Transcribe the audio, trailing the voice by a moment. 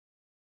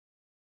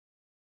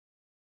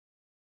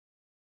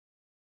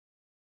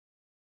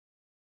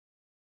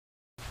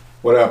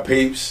What up,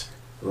 peeps?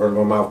 Word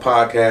of Mouth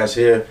podcast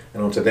here,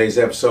 and on today's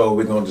episode,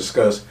 we're gonna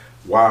discuss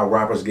why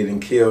rappers getting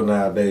killed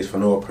nowadays for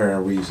no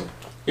apparent reason.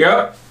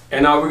 Yep.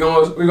 And we're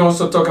gonna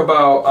also talk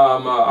about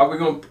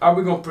are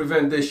we gonna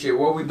prevent this shit?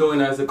 What we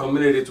doing as a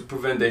community to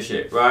prevent this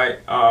shit, right?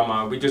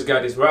 We just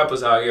got these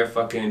rappers out here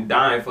fucking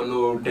dying for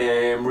no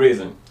damn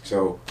reason.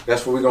 So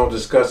that's what we're gonna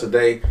discuss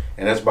today,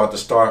 and that's about to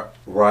start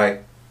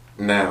right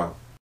now.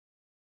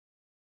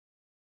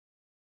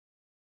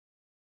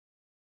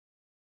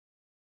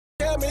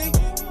 Tell me,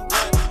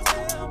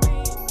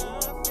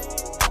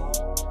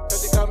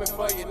 cause they coming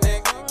for your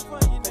neck, cause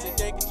they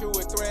thinking you a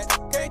threat.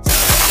 Can't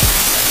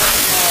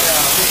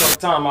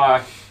Time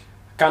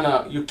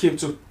you keep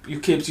to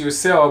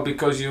yourself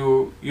because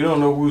you don't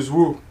know who's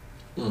who.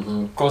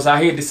 Cause I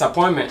hate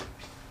disappointment.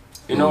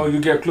 You know, you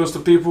get close to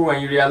people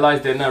and you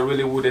realize they're not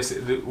really who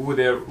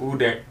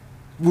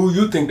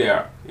you think they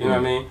are. You know what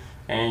I mean?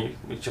 And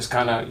you just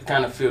kind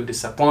of feel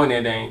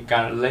disappointed and you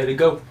gotta let it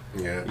go.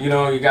 Yeah. You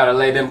know, you gotta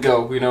let them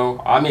go. You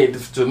know, I mean,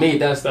 to me,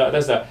 that's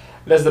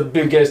the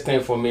biggest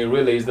thing for me.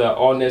 Really, is the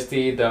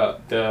honesty, the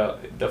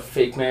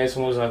fakeness.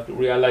 Once I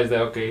realize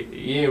that, okay,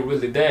 you ain't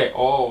really there.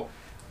 Oh,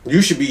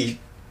 You should be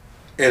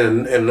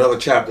in another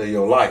chapter of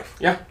your life.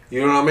 yeah.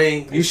 You know what I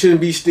mean? You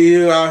shouldn't be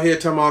still out here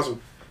talking about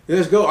some,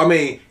 let's go. I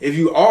mean, if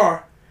you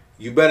are,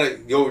 you better,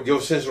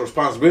 your sense of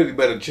responsibility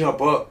better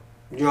jump up.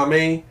 You know what I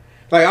mean?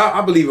 Like,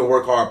 I believe in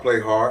work hard, play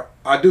hard.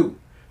 I do.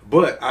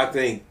 But I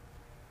think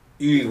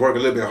you need to work a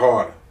little bit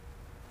harder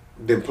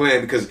than playing,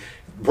 because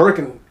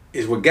working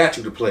is what got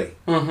you to play.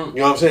 You know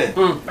what I'm saying?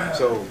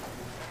 So,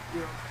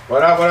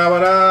 What up?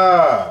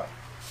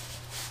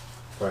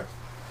 Right.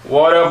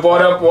 What up?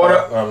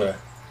 I'm there.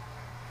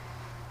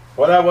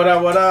 What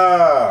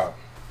up?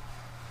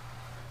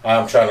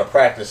 I'm trying to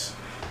practice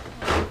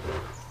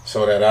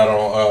so that I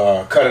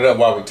don't cut it up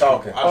while we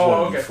talking. I just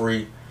want to be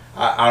free.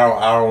 I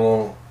don't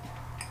want,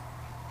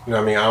 you know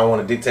what I mean? I don't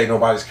want to dictate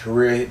nobody's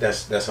career.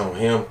 That's on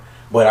him.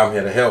 But I'm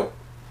here to help,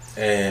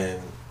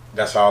 and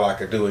that's all I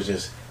could do is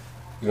just,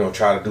 you know,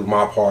 try to do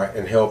my part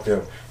and help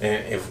him.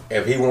 And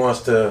if he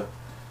wants to,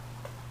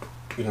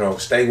 you know,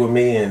 stay with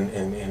me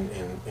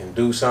and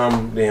do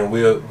something, then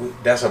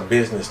that's a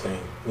business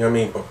thing. You know what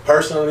I mean? But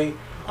personally,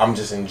 I'm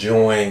just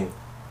enjoying,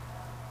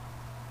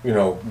 you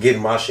know,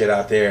 getting my shit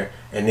out there,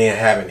 and then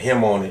having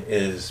him on it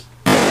is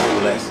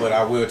less. But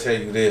I will tell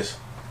you this,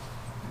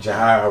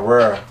 Jahai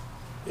Herrera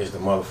is the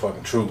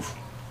motherfucking truth.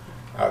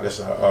 That's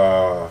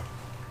an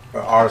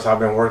artist I've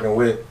been working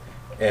with,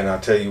 and I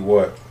tell you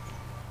what,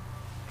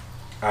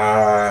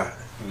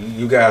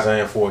 you guys are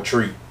in for a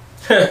treat.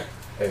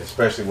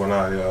 Especially when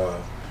I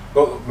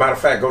matter of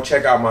fact, go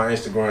check out my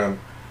Instagram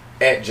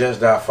at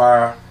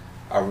just.fire.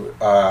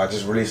 I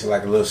just released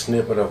like a little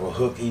snippet of a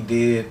hook he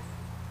did,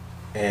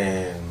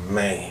 and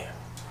man,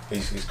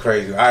 he's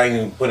crazy. I ain't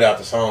even put out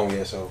the song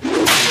yet, so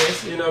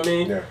You know what I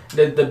mean? Yeah.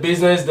 The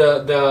business,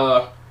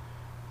 the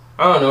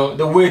I don't know,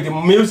 the way the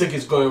music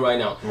is going right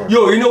now. Right.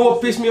 Yo, you know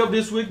what pissed me off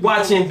this week?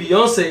 Watching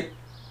Beyonce,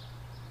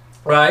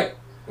 right?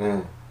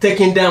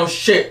 Taking down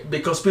shit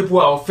because people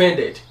are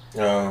offended.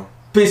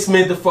 Pissed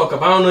me the fuck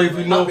up. I don't know if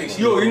you know.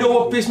 Yo, you know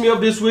what pissed me off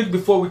this week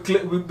before we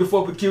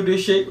kill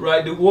this shit,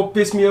 right? What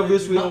pissed me off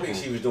this week? I think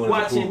she was doing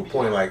it to prove a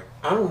point, like,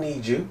 I don't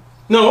need you.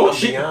 No, I'm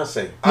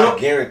Beyonce. No. I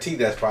guarantee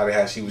that's probably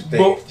how she was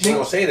thinking. She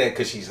don't say that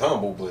because she's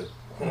humble,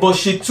 but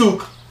she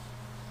took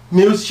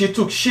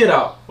shit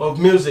out of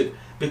music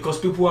because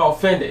people are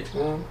offended.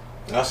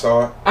 I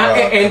saw it.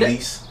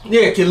 Khalees.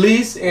 Yeah,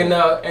 Khalees,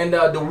 and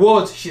the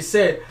words she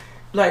said,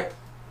 like,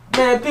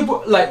 man,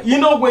 people, like, you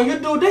know, when you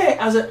do that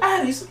as an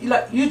artist,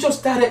 like, you just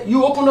started,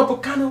 you open up a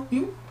kind of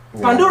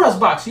Pandora's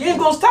box. You ain't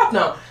gonna stop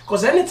now,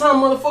 cause anytime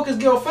motherfuckers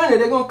get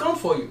offended, they're gonna come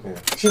for you. Yeah.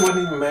 She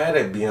wasn't even mad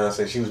at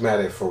Beyonce. She was mad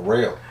at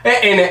Pharrell.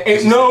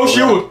 She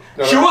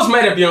was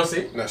mad at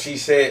Beyonce. No, she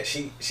said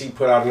she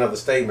put out another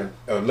statement.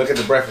 Look at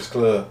the Breakfast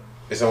Club.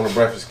 It's on the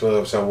Breakfast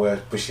Club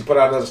somewhere. But she put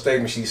out another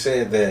statement. She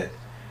said that,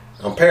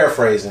 I'm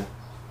paraphrasing,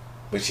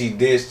 but she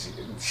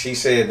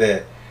said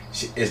that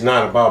it's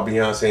not about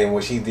Beyonce, and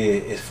what she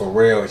did is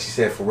Pharrell. And she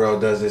said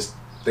Pharrell does this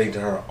thing to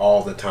her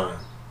all the time.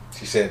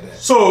 She said that.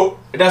 So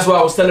that's what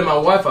I was telling my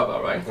wife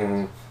about, right?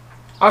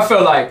 I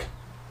felt like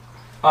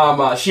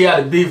she had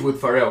a beef with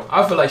Pharrell.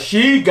 I feel like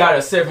she got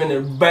herself in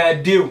a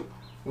bad deal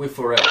with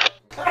Pharrell.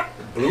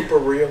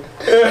 Blooper reel.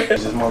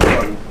 This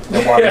motherfucker.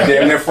 That's why I be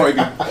damn near before you do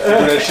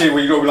that shit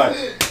where you go be like,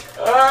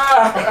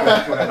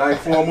 when that ice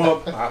form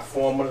up, I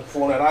form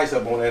that ice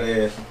up on that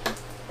ass.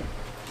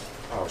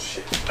 Oh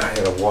shit, I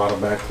had a water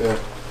back there.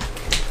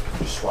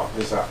 Just swap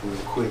this out real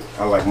quick.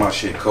 I like my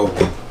shit cold.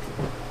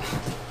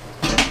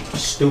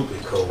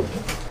 Stupid cold.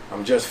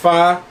 I'm just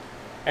fire.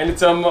 And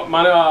it's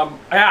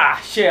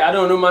shit, I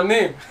don't know my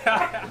name.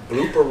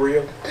 Blooper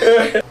reel.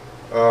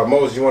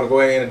 Moses, you want to go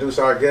ahead and introduce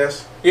our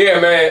guest? Yeah,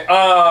 man.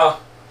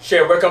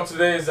 Shit, welcome to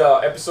today's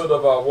episode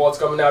of What's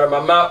Coming Out of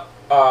My Mouth.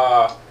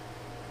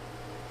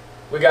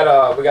 We got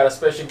a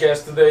special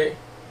guest today.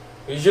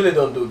 We usually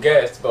don't do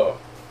guests, but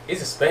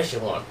it's a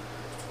special one.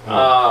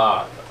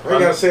 Why you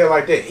gotta say it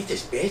like that? He's a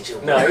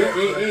special. No,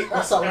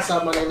 What's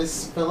up? My name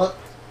is Philip.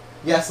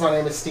 Yes, my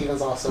name is Stevens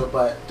also,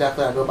 but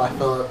definitely I go by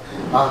Philip.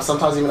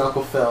 Sometimes even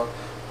Uncle Phil.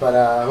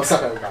 But what's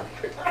up, everybody?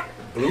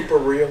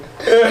 Blooper reel.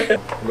 A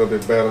little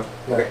bit better.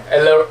 Okay.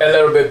 A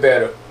little bit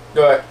better.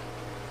 Go ahead.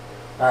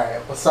 All right.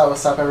 What's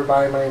up,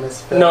 everybody? My name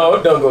is Phil.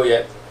 No, don't go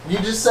yet. You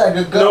just said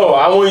to go. No,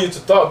 I want you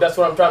to talk. That's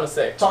what I'm trying to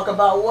say. Talk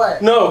about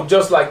what? No,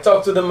 just like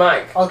talk to the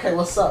mic. Okay,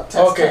 what's up?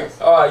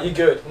 Test. All right, you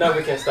good. Now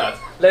we can start.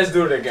 Let's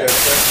do it again.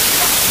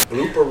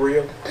 Blooper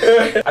reel.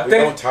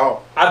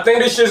 I think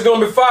this shit's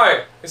gonna be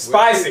fire. It's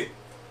spicy.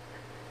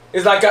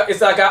 It's like a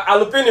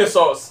jalapeno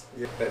sauce.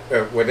 Yeah.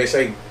 What they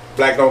say,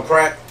 black don't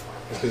crack.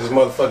 It's because this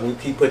motherfucker, we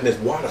keep putting this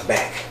water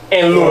back.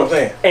 And you know what I'm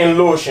saying? And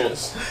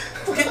lotions.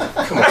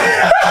 Come on.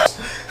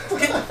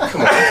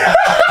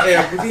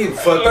 Yeah, we need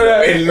fuck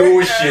up and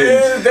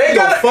lotions. They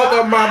gonna fuck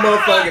up my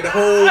motherfucking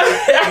whole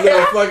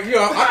motherfucking. You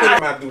know, I think I'm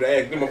about to do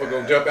that. This motherfucker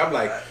gonna jump. I'm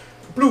like,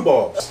 blue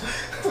balls.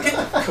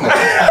 Come on.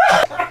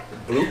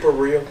 Blooper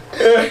reel.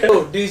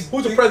 Oh, who's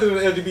the president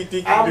of the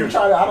LGBTQ?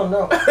 I don't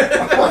know.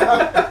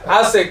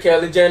 I say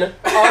Kelly Jenner.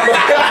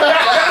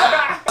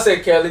 I say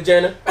Kelly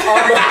Jenner.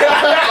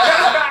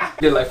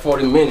 Did like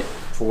 40 minutes.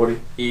 40.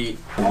 Eat.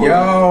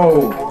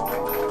 Yo.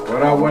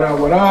 What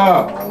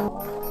up?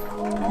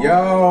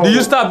 Yo. Do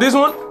you stop this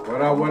one?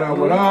 What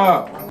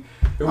up?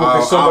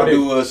 I'll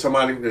do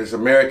somebody that's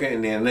American,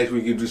 and then next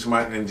week you do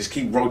somebody, and just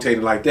keep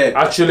rotating like that.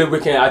 Actually, we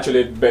can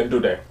actually do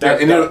that.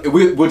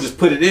 We'll just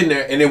put it in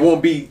there, and it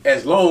won't be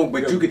as long,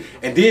 but you can,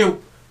 and then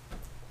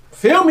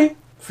film me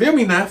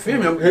now, You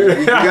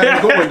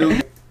got to go and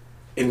do,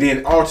 and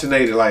then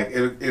alternate it, like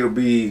it'll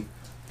be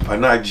a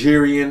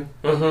Nigerian,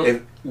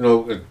 and you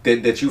know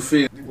that you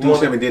feel do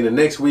something. Then the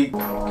next week,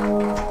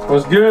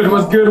 what's good?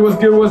 Welcome to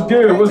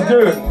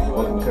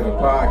the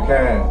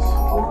podcast.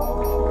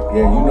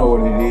 Yeah, you know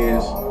what it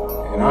is,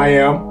 and I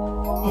am.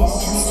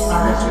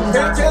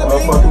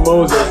 Motherfucking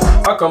Moses.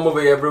 I come over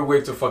here every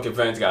week to fucking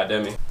events,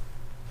 goddammit.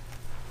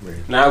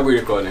 Now we're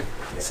recording.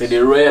 Say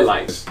the red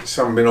lights.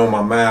 Something been on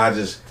my mind. I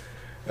just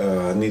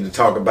need to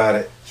talk about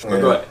it.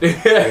 Go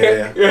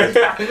ahead.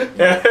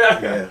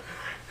 Yeah.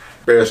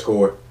 Bear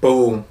score.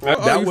 Boom.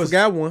 That was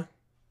got one.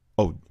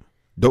 Oh,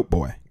 dope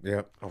boy.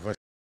 Yep. You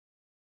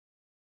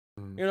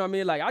know what I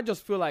mean? Like I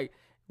just feel like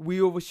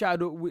we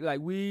overshadow.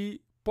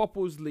 We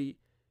purposely.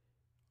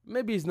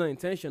 Maybe it's not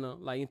intentional,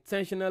 like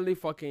intentionally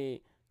fucking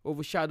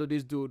overshadow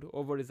this dude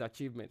over his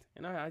achievement.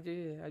 And I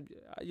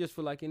just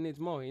feel like he needs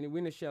more. We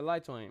need to shed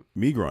light on him.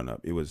 Me growing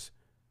up, it was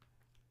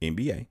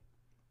NBA,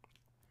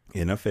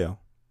 NFL,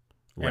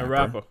 and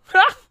rapper.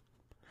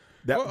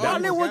 that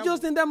was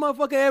just in that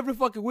motherfucker every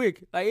fucking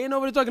week. Like ain't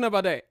nobody talking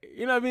about that.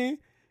 You know what I mean?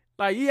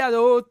 Like he had the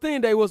whole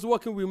thing that he was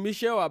working with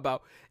Michelle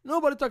about.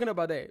 Nobody talking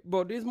about that.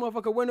 But this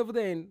motherfucker went over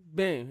there and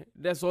bang,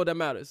 that's all that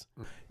matters.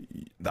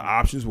 The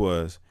options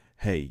was,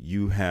 hey,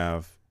 you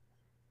have,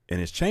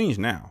 and it's changed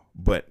now,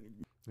 but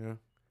yeah.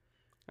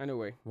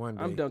 Anyway, one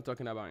day. I'm done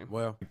talking about him.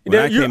 Well,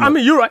 you're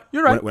right.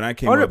 You're right. When I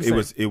came 100%. up,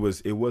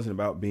 it wasn't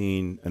about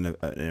being an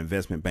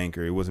investment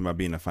banker. It wasn't about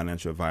being a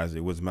financial advisor.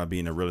 It wasn't about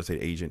being a real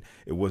estate agent.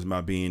 It wasn't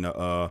about being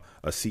a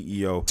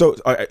CEO.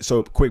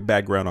 So quick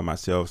background on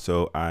myself.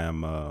 So I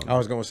am. I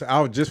was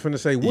just finna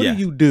say, what do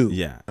you do?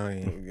 Yeah.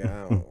 I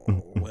don't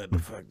know what the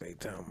fuck they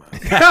talking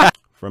about.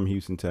 From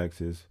Houston,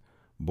 Texas.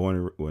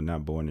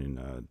 Not born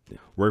in.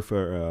 Work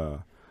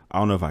for. I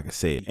don't know if I can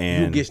say it.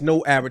 And you get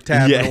no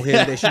advertisement on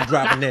here that she's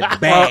dropping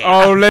that bag.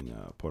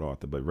 Port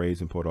Arthur, but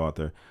raised in Port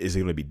Arthur. Is it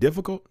going to be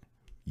difficult?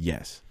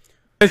 Yes.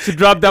 To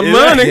drop that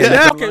money.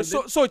 Okay,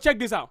 so check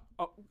this out.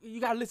 You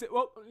gotta listen.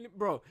 Well,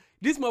 bro,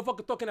 this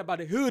motherfucker talking about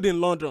the hood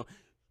in London.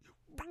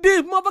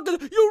 This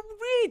motherfucker, you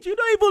rich. You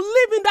don't even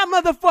live in that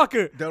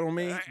motherfucker. That don't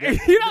mean.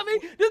 You know what I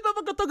mean? This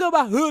motherfucker talking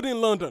about hood in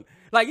London.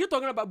 Like you're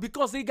talking about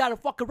because he got a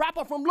fucking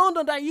rapper from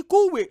London that you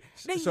cool with.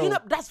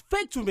 That's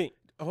fake to me.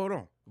 Hold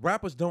on.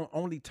 Rappers don't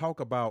only talk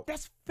about.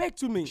 That's fake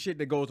to me. Shit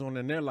that goes on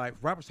in their life.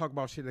 Rappers talk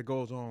about shit that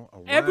goes on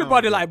around.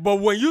 Everybody like, but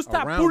when you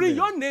start putting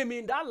your name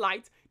in that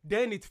light,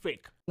 then it's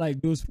fake. Like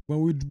those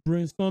when we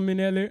brainstorming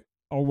earlier,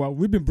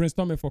 we've been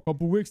brainstorming for a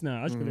couple weeks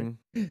now, actually.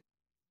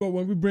 But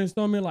when we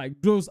brainstorming, like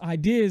those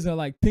ideas are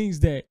like things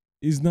that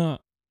is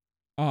not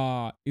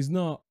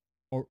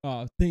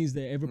things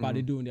that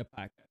everybody do in their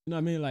podcast. You know what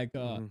I mean? Like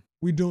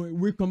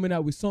we're coming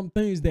out with some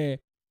things that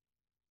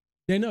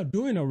they're not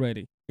doing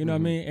already. You know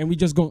what I mean? And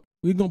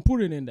we're gonna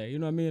put it in there. You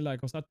know what I mean?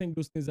 Like, cause I think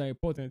those things are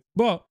important.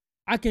 But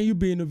how can you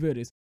be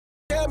innovators?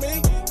 Tell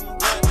me.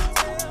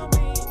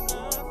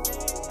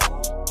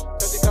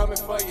 'Cause they coming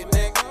for your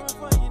neck.